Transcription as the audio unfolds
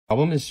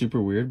Problem is super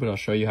weird, but I'll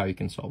show you how you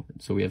can solve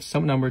it. So we have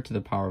some number to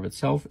the power of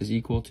itself is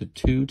equal to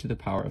 2 to the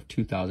power of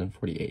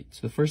 2048.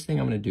 So the first thing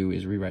I'm going to do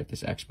is rewrite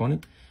this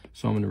exponent.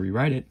 So I'm going to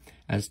rewrite it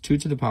as 2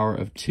 to the power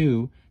of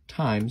 2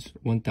 times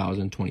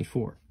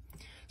 1024.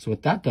 So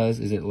what that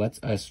does is it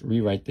lets us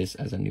rewrite this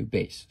as a new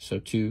base. So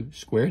 2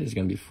 squared is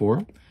going to be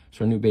 4.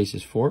 So our new base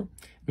is 4.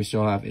 We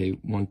still have a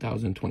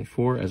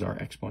 1024 as our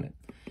exponent.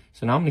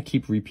 So now I'm going to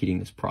keep repeating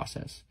this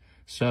process.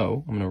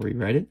 So I'm going to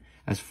rewrite it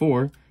as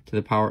 4 to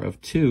the power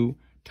of 2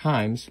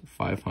 times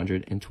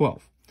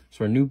 512.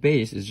 So our new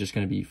base is just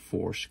going to be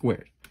 4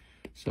 squared.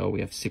 So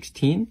we have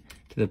 16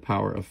 to the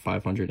power of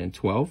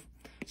 512.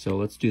 So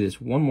let's do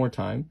this one more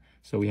time.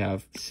 So we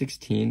have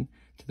 16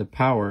 to the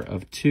power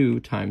of 2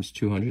 times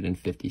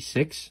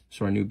 256.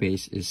 So our new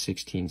base is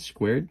 16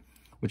 squared,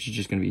 which is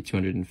just going to be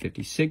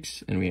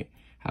 256. And we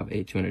have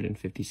a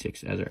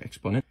 256 as our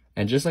exponent.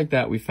 And just like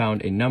that, we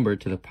found a number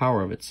to the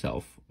power of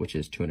itself, which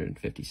is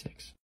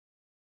 256.